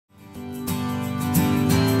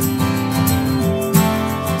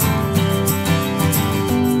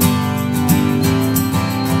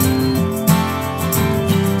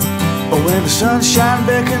when the sunshine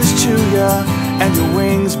beckons to you and your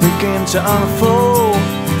wings begin to unfold.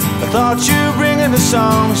 I thought you bringing the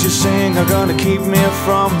songs you sing are gonna keep me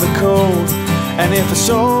from the cold. And if a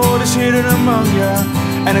soul is hidden among you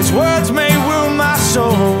and its words may wound my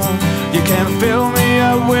soul, you can fill me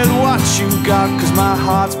up with what you got, 'cause my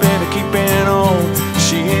heart's been keeping on.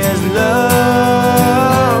 She is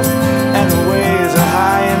love and her ways are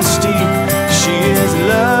high and steep. She is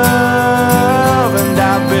love and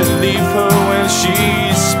I believe her when she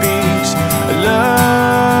speaks.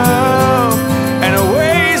 Love and her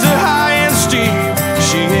ways are high and steep.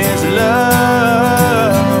 She is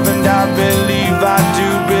love and I do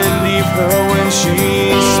believe her when she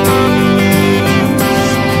speaks.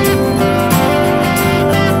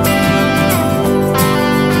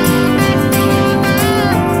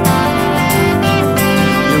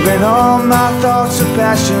 You're in all my thoughts of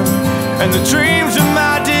passion and the dreams of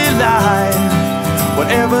my delight.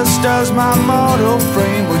 Whatever stirs my mortal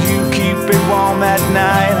frame, will you keep it warm at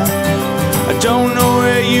night? I don't know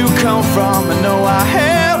where you come from, I know I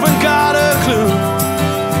haven't got a clue.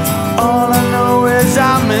 All I know is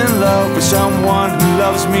I'm in love with someone who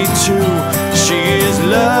loves me too. She is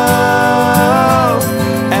love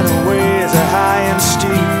and her ways are high and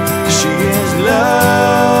steep. She is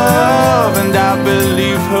love and I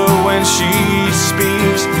believe her when she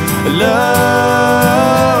speaks. Love